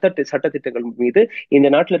இருக்கக்கூடிய சட்டத்திட்டங்கள் மீது, இந்த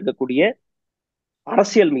நாட்டில் இருக்கக்கூடிய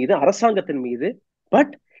அரசியல் மீது, அரசாங்கத்தின் மீது.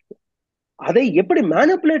 பட் அதை எப்படி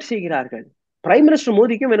மேனிபுலேட் செய்கிறார்கள்? பிரைம் மினிஸ்டர்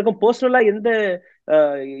மோடிக்கும் எனக்கும் பர்சனலா எந்த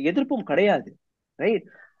எதிர்ப்பும் கிடையாது. ரைட்,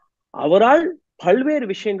 அவரால் பல்வேறு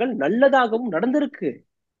விஷயங்கள் நல்லதாகவும் நடந்திருக்கு.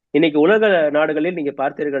 இன்னைக்கு உலக நாடுகளில் நீங்க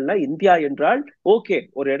பார்த்தீர்கள்னா இந்தியா என்றால் ஓகே,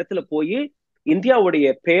 ஒரு இடத்துல போய் இந்தியாவுடைய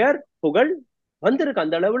பெயர் புகழ் வந்திருக்கு.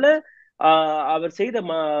 அந்த அளவுல அவர் செய்த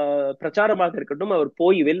பிரச்சாரமாக இருக்கட்டும், அவர்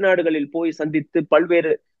போய் வெளிநாடுகளில் போய் சந்தித்து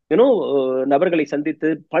பல்வேறு நபர்களை சந்தித்து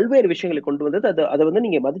பல்வேறு விஷயங்களை கொண்டு வந்தது, அதை வந்து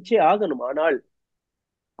நீங்க மதிச்சே ஆகணும். ஆனால்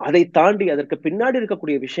அதை தாண்டி அதற்கு பின்னாடி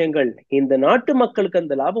இருக்கக்கூடிய விஷயங்கள், இந்த நாட்டு மக்களுக்கு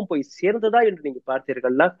அந்த லாபம் போய் சேர்ந்ததா என்று நீங்க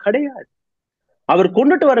பார்த்தீர்கள்னா கிடையாது. அவர்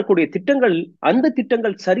கொண்டுட்டு வரக்கூடிய திட்டங்கள், அந்த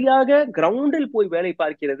திட்டங்கள் சரியாக கிரவுண்டில் போய் வேலை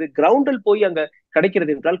பார்க்கிறது, கிரவுண்டில் போய் அங்க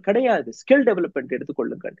கிடைக்கிறது என்றால் கிடையாது. ஸ்கில் டெவலப்மெண்ட்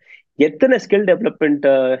எடுத்துக்கொள்ளுங்கள். எத்தனை ஸ்கில் டெவலப்மெண்ட்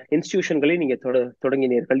இன்ஸ்டிடியூஷன்களை நீங்க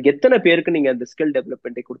தொடங்கினீர்கள்? எத்தனை பேருக்கு நீங்க அந்த ஸ்கில்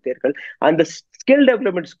டெவலப்மெண்ட்டை கொடுத்தீர்கள்? அந்த ஸ்கில்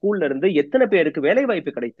டெவலப்மெண்ட் ஸ்கூல்ல இருந்து எத்தனை பேருக்கு வேலை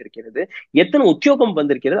வாய்ப்பு கிடைத்திருக்கிறது? எத்தனை உத்தியோகம்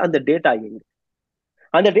வந்திருக்கிறது? அந்த டேட்டா எங்க?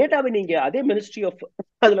 அந்த டேட்டாவை நீங்க அதே மினிஸ்ட்ரி ஆஃப்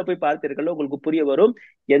அதுல போய் பார்த்தீர்கள், உங்களுக்கு புரிய வரும்.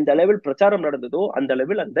 எந்த அளவில் பிரச்சாரம் நடந்ததோ அந்த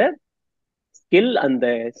அளவில் அந்த ஸ்கில், அந்த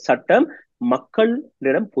சட்டம்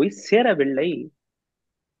மக்களிடம் போய் சேரவில்லை.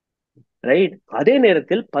 ரைட். அதே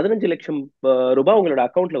நேரத்தில் 15 லட்சம் ரூபாய் உங்களோட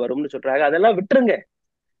அக்கௌண்ட்ல வரும்னு சொல்றாங்க. அதெல்லாம் விட்டுருங்க.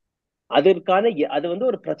 அதற்கான அது வந்து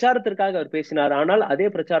ஒரு பிரச்சாரத்திற்காக அவர் பேசினார். ஆனால் அதே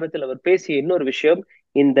பிரச்சாரத்தில் அவர் பேசிய இன்னொரு விஷயம்,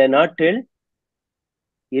 இந்த நாட்டில்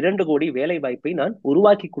 2 கோடி வேலை வாய்ப்பை நான்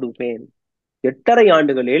உருவாக்கி கொடுப்பேன். 8.5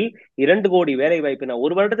 ஆண்டுகளில் 2 கோடி வேலை வாய்ப்பு. நான்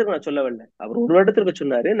ஒரு வருடத்துக்கு நான் சொல்லவில்லை, அவர் ஒரு வருடத்திற்கு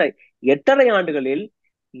சொன்னாரு. நான் 8.5 ஆண்டுகளில்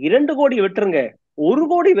 2 கோடி விட்டுருங்க, 1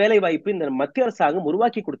 கோடி வேலை வாய்ப்பு இந்த மத்திய அரசாங்கம்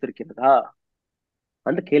உருவாக்கி கொடுத்திருக்கிறதா?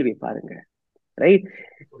 அந்த கேள்வி பாருங்க. ரைட்.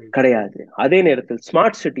 கிடையாது. அதே நேரத்தில்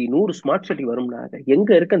ஸ்மார்ட் சிட்டி, 100 ஸ்மார்ட் சிட்டி வரும்னாங்க. எங்க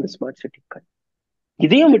இருக்கு அந்த ஸ்மார்ட் சிட்டிகள்?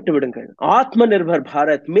 இதையும் விட்டு விடுங்கள். ஆத்ம Nirbhar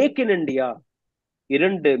Bharat, make in India,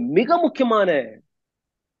 2 மிக முக்கியமான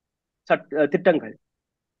திட்டங்கள்.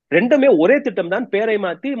 ரெண்டுமே ஒரே திட்டம் தான், பேரை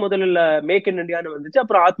மாத்தி முதல்ல மேக் இன் இந்தியான்னு வந்துச்சு,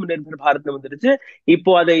 அப்புறம் ஆத்ம நிர்பர் பாரத்னு வந்துருச்சு.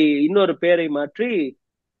 இப்போ அதை இன்னொரு பேரை மாற்றி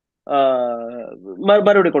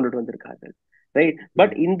மறுபடியும் கொண்டுட்டு வந்திருக்கார்கள். ரைட்.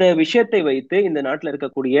 பட் இந்த விஷயத்தை வைத்து இந்த நாட்டில்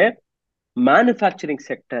இருக்கக்கூடிய மேனுஃபேக்சரிங்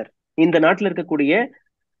செக்டர், இந்த நாட்டில் இருக்கக்கூடிய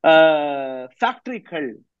ஃபேக்டரிகள்,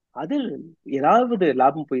 அதில் ஏதாவது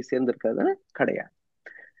லாபம் போய் சேர்ந்திருக்கிறது கிடையாது.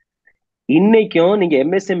 இன்னைக்கும் நீங்க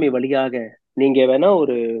எம்எஸ்எம்இ வழியாக நீங்க வேணா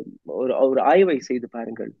ஒரு ஒரு ஆய்வை செய்து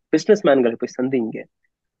பாருங்கள். பிசினஸ் மேன்களை போய் சந்திங்க.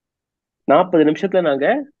 40 நிமிஷத்துல நாங்க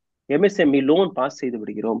எம்எஸ்எம்இ லோன் பாஸ் செய்து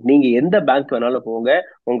விடுகிறோம். நீங்க எந்த பேங்க் வேணாலும் போங்க,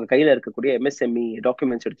 உங்க கையில இருக்கக்கூடிய எம்எஸ்எம்இ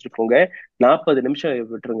டாக்குமெண்ட்ஸ் எடுத்துட்டு போங்க, 40 நிமிஷம்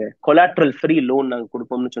விட்டுருங்க, கொலாட்ரல் ஃப்ரீ லோன் நாங்க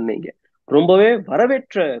கொடுப்போம்னு சொன்னீங்க. ரொம்பவே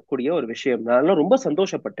வரவேற்றக்கூடிய ஒரு விஷயம். நான் ரொம்ப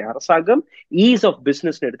சந்தோஷப்பட்டேன். அரசாங்கம் ஈஸ் ஆஃப்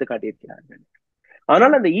பிசினஸ் எடுத்து காட்டியிருக்கிறார்கள்.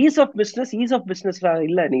 ஆனால் அந்த ஈஸ் ஆஃப் பிசினஸ்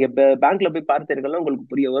இல்ல. நீங்க பேங்க்ல போய் பார்த்தீர்கள்னா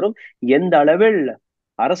உங்களுக்கு புரிய வரும் எந்த அளவில்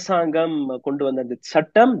அரசாங்கம் கொண்டு வந்த அந்த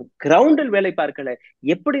சட்டம் கிரவுண்டில் வேலை பார்க்கல.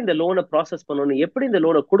 எப்படி இந்த லோனை ப்ராசஸ் பண்ணணும், எப்படி இந்த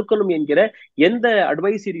லோனை கொடுக்கணும் என்கிற எந்த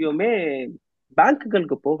அட்வைசரியுமே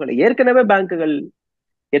பேங்குகளுக்கு போகல. ஏற்கனவே பேங்குகள்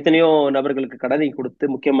எத்தனையோ நபர்களுக்கு கடனை கொடுத்து,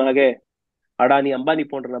 முக்கியமாக அடானி அம்பானி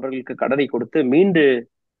போன்ற நபர்களுக்கு கடனை கொடுத்து மீண்டு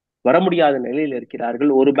வர முடியாத நிலையில்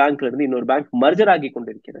இருக்கிறார்கள். ஒரு பேங்க்ல இருந்து இன்னொரு பேங்க் மர்ஜர் ஆகி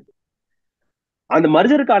கொண்டிருக்கிறது. அந்த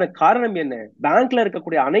மர்ஜருக்கான காரணம் என்ன? பேங்க்ல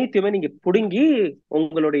இருக்கக்கூடிய அனைத்துமே நீங்க புடுங்கி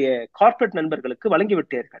உங்களுடைய கார்பரேட் நண்பர்களுக்கு வழங்கி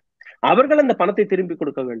விட்டீர்கள். அவர்கள் அந்த பணத்தை திரும்பி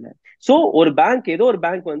கொடுக்கவில்லை. சோ ஒரு பேங்க், ஏதோ ஒரு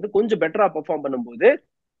பேங்க் வந்து கொஞ்சம் பெட்டரா பெர்ஃபார்ம் பண்ணும்போது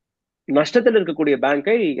நஷ்டத்தில் இருக்கக்கூடிய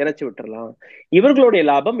பேங்கை இணைச்சு விட்டுறலாம். இவர்களுடைய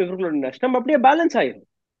லாபம், இவர்களுடைய நஷ்டம் அப்படியே பேலன்ஸ் ஆயிரும்.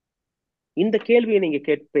 இந்த கேள்வியை நீங்க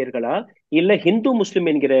கேட்பீர்களா? இல்ல ஹிந்து முஸ்லிம்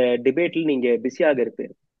என்கிற டிபேட்டில் நீங்க பிஸியாக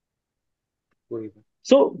இருப்பீர்கள்?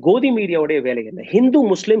 சோ கோதி மீடியாவுடைய வேலை என்ன? ஹிந்து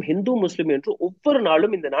முஸ்லிம் என்று ஒவ்வொரு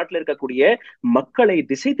நாளும் இந்த நாட்டில் இருக்கக்கூடிய மக்களை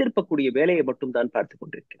திசை திருப்பக்கூடிய வேலையை மட்டும் தான் பார்த்து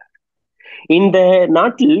கொண்டிருக்கிறார். இந்த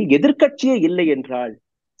நாட்டில் எதிர்க்கட்சியே இல்லை என்றால்,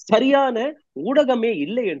 சரியான ஊடகமே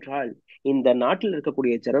இல்லை என்றால், இந்த நாட்டில்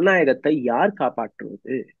இருக்கக்கூடிய ஜனநாயகத்தை யார்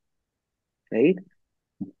காப்பாற்றுவது? ரைட்.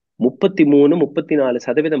 33,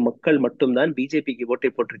 34% மக்கள் மட்டும்தான் பிஜேபிக்கு ஓட்டை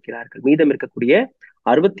போட்டிருக்கிறார்கள். மீதம் இருக்கக்கூடிய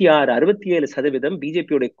 66, 67%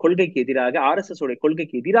 பிஜேபியுடைய கொள்கைக்கு எதிராக, RSS உடைய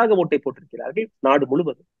கொள்கைக்கு எதிராக ஓட்டை போட்டிருக்கிறார்கள் நாடு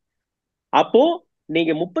முழுவதும். அப்போ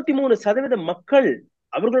நீங்க 33% மக்கள்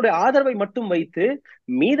அவர்களுடைய ஆதரவை மட்டும் வைத்து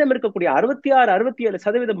மீதம் இருக்கக்கூடிய 66,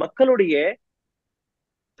 67% மக்களுடைய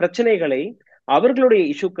பிரச்சனைகளை, அவர்களுடைய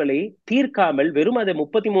இஷ்யூக்களை தீர்க்காமல் வெறும் அதை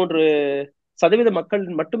 33% மக்கள்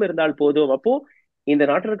மட்டும் இருந்தால் போதும். அப்போ இந்த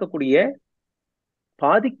நாட்டில் இருக்கக்கூடிய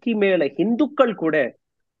பாதிக்கு மேல இந்துக்கள் கூட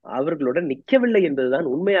அவர்களுடன் நிற்கவில்லை என்பதுதான்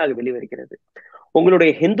உண்மையாக வெளிவருகிறது.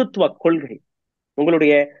 உங்களுடைய ஹிந்துத்துவ கொள்கை,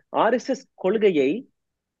 உங்களுடைய RSS கொள்கையை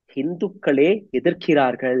இந்துக்களே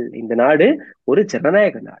எதிர்க்கிறார்கள். இந்த நாடு ஒரு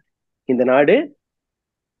ஜனநாயக நாடு, இந்த நாடு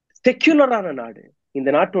செக்யுலரான நாடு.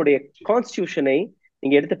 இந்த நாட்டுடைய கான்ஸ்டிடியூஷனை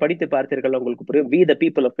நீங்க எடுத்து படித்து பார்த்தீர்கள், உங்களுக்கு புரியும். We the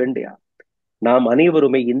people of India, நாம்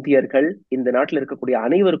அனைவருமே இந்தியர்கள். இந்த நாட்டில் இருக்கக்கூடிய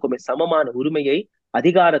அனைவருக்குமே சமமான உரிமையை,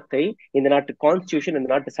 அதிகாரத்தை இந்த நாட்டு கான்ஸ்டிடியூஷன், இந்த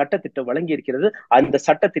நாட்டு சட்டத்திட்டம் வழங்கி இருக்கிறது. அந்த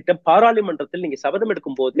சட்டத்திட்டம் பாராளுமன்றத்தில் நீங்க சபதம்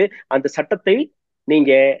எடுக்கும் போது அந்த சட்டத்தை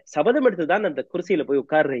நீங்க சபதம் எடுத்துதான் அந்த குர்சியில போய்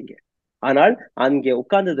உட்கார்றீங்க. ஆனால் அங்கே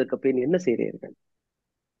உட்கார்ந்ததுக்கு பின் என்ன செய்கிறீர்கள்?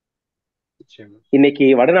 நிச்சயமா. இன்னைக்கு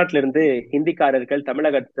வடநாட்டில இருந்து ஹிந்திக்காரர்கள்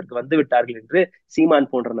தமிழகத்திற்கு வந்து விட்டார்கள் என்று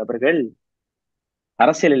சீமான் போன்ற நபர்கள்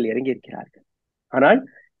அரசியலில் இறங்கி இருக்கிறார்கள். ஆனால்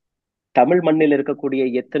தமிழ் மண்ணில் இருக்கக்கூடிய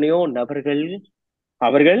எத்தனையோ நபர்கள்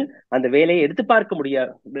அவர்கள் அந்த வேலையை எடுத்து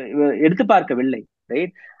பார்க்கவில்லை.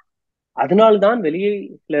 ரைட்? அதனால்தான்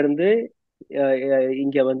வெளியில இருந்து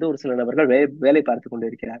இங்க வந்து ஒரு சில நபர்கள் வேலை பார்த்து கொண்டு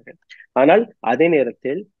இருக்கிறார்கள். ஆனால் அதே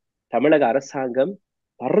நேரத்தில் தமிழக அரசாங்கம்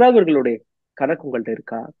வர்றவர்களுடைய கணக்கு உங்கள்ட்ட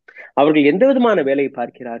இருக்கா? அவர்கள் எந்த விதமான வேலையை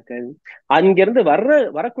பார்க்கிறார்கள்? அங்கிருந்து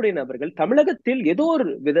வரக்கூடிய நபர்கள் தமிழகத்தில் ஏதோ ஒரு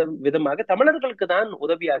விதமாக தமிழர்களுக்கு தான்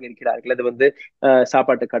உதவியாக இருக்கிறார்கள். அது வந்து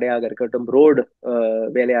சாப்பாட்டு கடையாக இருக்கட்டும், ரோடு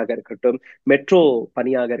வேலையாக இருக்கட்டும், மெட்ரோ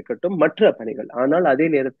பணியாக இருக்கட்டும், மற்ற பணிகள். ஆனால் அதே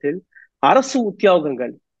நேரத்தில் அரசு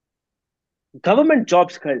உத்தியோகங்கள், கவர்மெண்ட்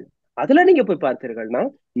ஜாப்ஸ்கள், அதுல நீங்க போய் பார்த்தீர்கள்னா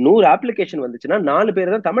 100 அப்ளிகேஷன் வந்துச்சுன்னா 4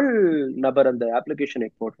 பேர் தான் தமிழ் நபர் அந்த அப்ளிகேஷனை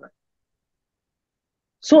போடுறாங்க.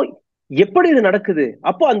 சோ எப்படி இது நடக்குது?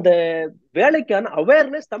 அப்போ அந்த வேலைக்கான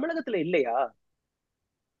அவேர்னஸ் தமிழகத்துல இல்லையா?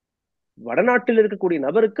 வடநாட்டில் இருக்கக்கூடிய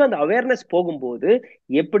நபருக்கு அந்த அவேர்னஸ் போகும்போது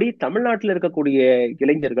எப்படி தமிழ்நாட்டில் இருக்கக்கூடிய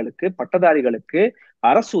இளைஞர்களுக்கு, பட்டதாரிகளுக்கு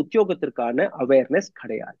அரசு உத்தியோகத்திற்கான அவேர்னஸ்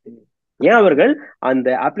கிடையாது? ஏன் அவர்கள் அந்த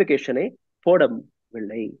அப்ளிகேஷனை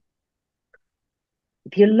போடவில்லை?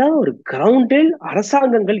 இதெல்லாம் ஒரு கிரவுண்டில்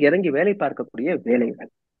அரசாங்கங்கள் இறங்கி வேலை பார்க்கக்கூடிய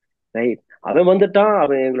வேலைகள். ரைட்? அவன் வந்துட்டான்,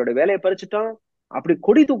 அவன் எங்களோட வேலையை பறிச்சுட்டான், அப்படி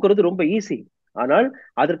கொடி தூக்குறது ரொம்ப ஈஸி. ஆனால்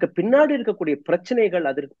அதற்கு பின்னாடி இருக்கக்கூடிய பிரச்சனைகள்,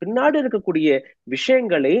 அதற்கு பின்னாடி இருக்கக்கூடிய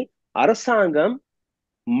விஷயங்களை அரசாங்கம்,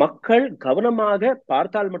 மக்கள் கவனமாக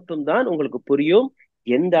பார்த்தால் மட்டும்தான் உங்களுக்கு புரியும்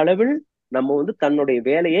எந்த அளவில் நம்ம வந்து தன்னுடைய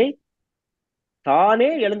வேலையை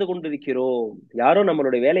தானே இழந்து கொண்டிருக்கிறோம். யாரும்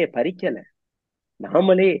நம்மளுடைய வேலையை பறிக்கல,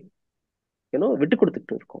 நாமளே விட்டு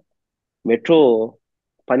கொடுத்துட்டு இருக்கோம். மெட்ரோ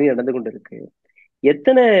பணி நடந்து கொண்டிருக்கு.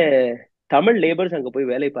 எத்தனை தமிழ் லேபர்ஸ் அங்க போய்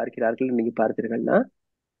வேலை பார்க்கிறார்கள் நீங்க பார்த்தீர்கள்னா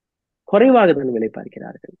குறைவாக தான் வேலை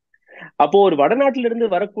பார்க்கிறார்கள். அப்போ ஒரு வடநாட்டிலிருந்து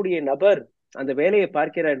வரக்கூடிய நபர் அந்த வேலையை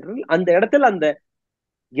பார்க்கிறார், அந்த இடத்துல அந்த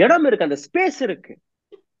இடம் இருக்கு, அந்த ஸ்பேஸ் இருக்கு.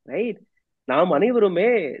 ரைட்? நாம் அனைவருமே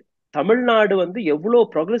தமிழ்நாடு வந்து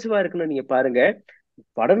எவ்வளவு ப்ரோக்ரெசிவா இருக்குன்னு நீங்க பாருங்க.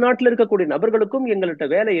 வடநாட்டில் இருக்கக்கூடிய நபர்களுக்கும் எங்கள்கிட்ட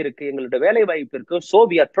வேலை இருக்கு, எங்கள்கிட்ட வேலை வாய்ப்பு இருக்கு. So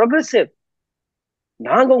we are progressive.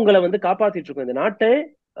 நாங்க உங்களை வந்து காப்பாத்திட்டு இருக்கோம். இந்த நாட்டை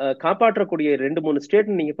காப்பாற்றக்கூடிய 2-3 ஸ்டேட்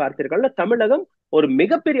நீங்க பார்த்தீர்கள். தமிழகம் ஒரு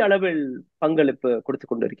மிகப்பெரிய அளவில் பங்களிப்பு கொடுத்து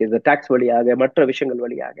கொண்டிருக்கிறது, டாக்ஸ் வழியாக, மற்ற விஷயங்கள்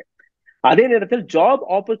வழியாக. அதே நேரத்தில் ஜாப்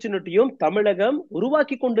ஆப்பர்ச்சுனிட்டியும் தமிழகம்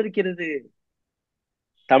உருவாக்கி கொண்டிருக்கிறது.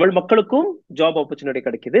 தமிழ் மக்களுக்கும் ஜாப் ஆப்பர்ச்சுனிட்டி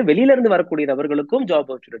கிடைக்குது, வெளியில இருந்து வரக்கூடிய நபர்களுக்கும் ஜாப்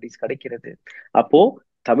ஆப்பர்ச்சுனிட்டிஸ் கிடைக்கிறது. அப்போ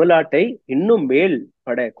தமிழ்நாட்டை இன்னும் மேல்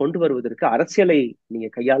பட கொண்டு வருவதற்கு அரசியலை நீங்க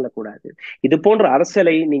கையாளக்கூடாது. இது போன்ற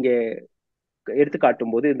அரசியலை நீங்க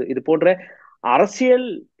எடுத்துக்காட்டும் போது, இது போன்ற அரசியல்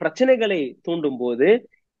பிரச்சனைகளை தூண்டும் போது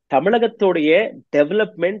தமிழகத்துடைய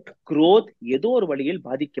டெவலப்மெண்ட், குரோத் ஏதோ ஒரு வழியில்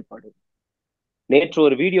பாதிக்கப்படும். நேற்று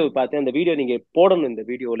ஒரு வீடியோ பார்த்தேன், அந்த வீடியோ நீங்க போடணும். இந்த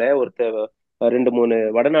வீடியோல ஒருத்தர் 2-3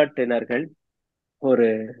 வடநாட்டினர்கள் ஒரு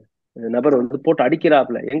நபர் வந்து போட்டு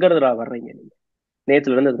அடிக்கிறாப்ல, எங்க இருந்துடா வர்றீங்க நீங்க?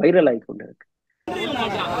 நேத்துல இருந்து அது வைரல் ஆகி கொண்டு இருக்கு.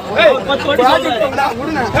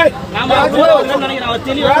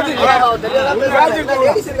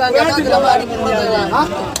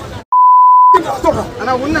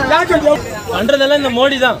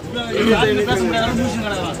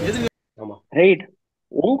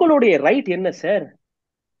 உங்களுடைய ரைட் என்ன சார்?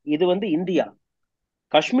 இது வந்து இந்தியா.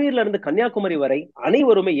 காஷ்மீர்ல இருந்து கன்னியாகுமரி வரை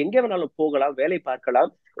அனைவருமே எங்க வேணாலும் போகலாம், வேலை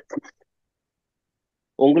பார்க்கலாம்.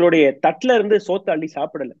 உங்களுடைய தட்டுல இருந்து சோத்த அள்ளி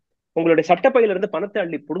சாப்பிடல, உங்களுடைய சட்டப்பையில இருந்து பணத்தை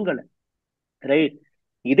அள்ளி புடுங்கல. ரைட்?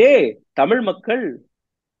 இதே தமிழ் மக்கள்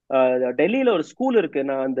டெல்லியில ஒரு ஸ்கூல் இருக்கு,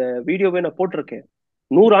 நான் அந்த வீடியோவே நான் போட்டிருக்கேன்.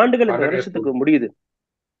 100 ஆண்டுகள் இந்த வருஷத்துக்கு முடியுது.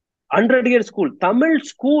 100 இயர் ஸ்கூல், தமிழ்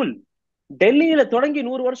ஸ்கூல் டெல்லியில தொடங்கி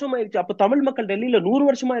 100 வருஷமா ஆயிடுச்சு. அப்ப தமிழ் மக்கள் டெல்லியில 100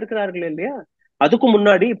 வருஷமா இருக்கிறார்கள் இல்லையா? அதுக்கு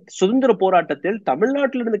முன்னாடி சுதந்திர போராட்டத்தில்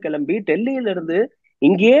தமிழ்நாட்டிலிருந்து கிளம்பி டெல்லியில இருந்து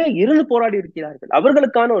இங்கேயே இருந்து போராடி இருக்கிறார்கள்.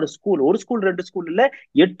 அவர்களுக்கான ஒரு ஸ்கூல், 1 ஸ்கூல் 2 ஸ்கூல் இல்ல,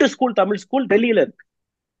 8 ஸ்கூல், தமிழ் ஸ்கூல் டெல்லியில இருக்கு.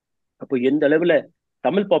 அப்போ எந்த அளவுல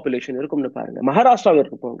தமிழ் பாப்புலேஷன் இருக்கும்னு பாருங்க.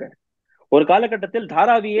 மகாராஷ்டிராவிற்கு போங்க, ஒரு காலகட்டத்தில்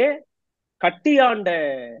தாராவியே கட்டி ஆண்ட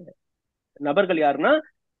நபர்கள் யாருன்னா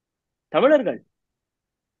தமிழர்கள்.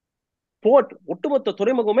 போர்ட், ஒட்டுமொத்த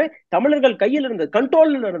துறைமுகமே தமிழர்கள் கையில் இருந்தது,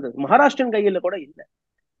 கண்ட்ரோல் இருந்தது, மகாராஷ்டிரன் கையில கூட இல்லை.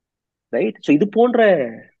 ரைட்? சோ இது போன்ற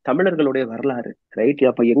தமிழர்களுடைய வரலாறு. ரைட்?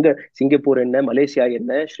 அப்ப எங்க சிங்கப்பூர் என்ன, மலேசியா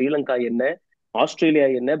என்ன, ஸ்ரீலங்கா என்ன, ஆஸ்திரேலியா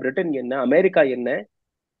என்ன, பிரிட்டன் என்ன, அமெரிக்கா என்ன,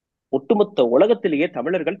 ஒட்டுமொத்த உலகத்திலேயே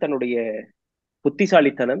தமிழர்கள் தன்னுடைய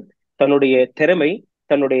புத்திசாலித்தனம், தன்னுடைய திறமை,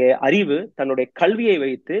 தன்னுடைய அறிவு, தன்னுடைய கல்வியை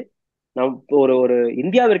வைத்து நாம் ஒரு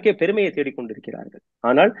இந்தியாவிற்கே பெருமையை தேடிக்கொண்டிருக்கிறார்கள்.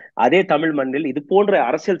 ஆனால் அதே தமிழ் மண்ணில் இது போன்ற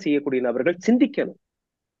அரசியல் செய்யக்கூடிய நபர்கள் சிந்திக்கணும்.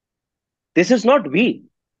 This is not we.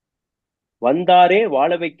 வந்தாரே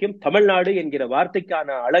வாழ வைக்கும் தமிழ்நாடு என்கிற வார்த்தைக்கான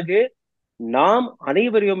அழகு, நாம்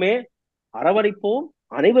அனைவரையுமே அரவணைப்போம்,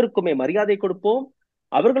 அனைவருக்குமே மரியாதை கொடுப்போம்,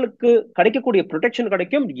 அவர்களுக்கு கிடைக்கக்கூடிய ப்ரொடெக்ஷன்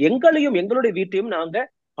கிடைக்கும், எங்களையும் எங்களுடைய வீட்டையும் நாங்க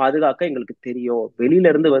பாதுகாக்க எங்களுக்கு தெரியும்.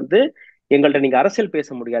 வெளியில இருந்து வந்து எங்கள்ட்ட நீங்க அரசியல் பேச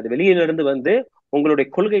முடியாது, வெளியில இருந்து வந்து உங்களுடைய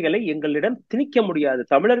கொள்கைகளை எங்களிடம் திணிக்க முடியாது.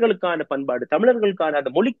 தமிழர்களுக்கான பண்பாடு, தமிழர்களுக்கான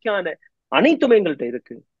அந்த மொழிக்கான அனைத்துமே எங்கள்கிட்ட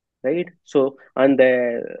இருக்கு. ரைட்? சோ அந்த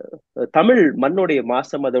தமிழ் மண்ணுடைய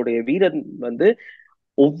மாசம், அதோடைய வீரன் வந்து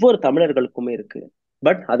ஒவ்வொரு தமிழர்களுக்குமே இருக்கு.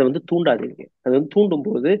 பட் அதை வந்து தூண்டாதீங்க. அது வந்து தூண்டும்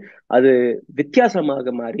போது அது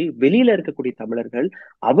வித்தியாசமாக மாறி வெளியில இருக்கக்கூடிய தமிழர்கள்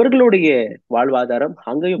அவர்களுடைய வாழ்வாதாரம்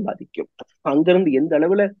அங்கேயும் பாதிக்கும். அங்கிருந்து எந்த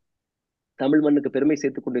அளவுல தமிழ் மண்ணுக்கு பெருமை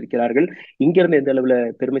சேர்த்துக் கொண்டிருக்கிறார்கள், இங்கிருந்து எந்த அளவுல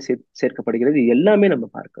பெருமை சேர்க்கப்படுகிறது, எல்லாமே நம்ம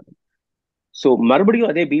பார்க்கணும். சோ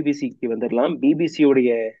மறுபடியும் அதே பிபிசிக்கு வந்துடலாம். பிபிசியுடைய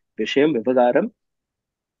விஷயம், விவகாரம்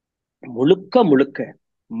முழுக்க முழுக்க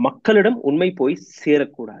மக்களிடம் உண்மை போய்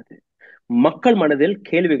சேரக்கூடாது, மக்கள் மனதில்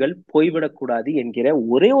கேள்விகள் போய்விடக்கூடாது என்கிற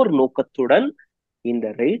ஒரே ஒரு நோக்கத்துடன் இந்த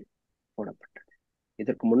ரெய்ட் போடப்பட்டது.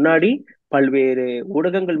 இதற்கு முன்னாடி பல்வேறு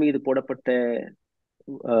ஊடகங்கள் மீது போடப்பட்ட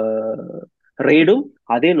ரெய்டும்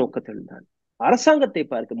அதே நோக்கத்தில் தான். அரசாங்கத்தை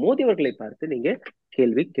பார்த்து, மோடி அவர்களை பார்த்து நீங்க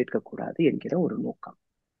கேள்வி கேட்கக்கூடாது என்கிற ஒரு நோக்கம்.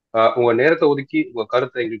 உங்க நேரத்தை ஒதுக்கி உங்க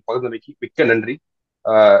கருத்தை எங்களுக்கு பகிர்ந்தமைக்கு மிக்க நன்றி.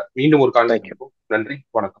 மீண்டும் ஒரு காலம். நன்றி,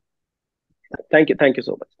 வணக்கம். Thank you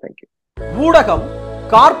so much. தேங்க்யூ. ஊடகம்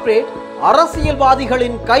கார்ப்பரேட்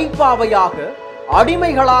அரசியல்வாதிகளின் கைப்பாவையாக,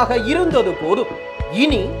 அடிமைகளாக இருந்தது போதும்.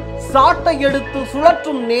 இனி சாட்டை எடுத்து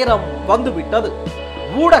சுழற்றும் நேரம் வந்துவிட்டது.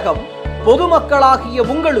 ஊடகம் பொதுமக்களாகிய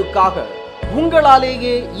உங்களுக்காக,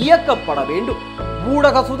 உங்களாலேயே இயக்கப்பட வேண்டும்.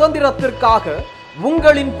 ஊடக சுதந்திரத்திற்காக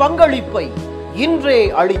உங்களின் பங்களிப்பை இன்றே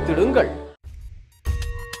அளித்திடுங்கள்.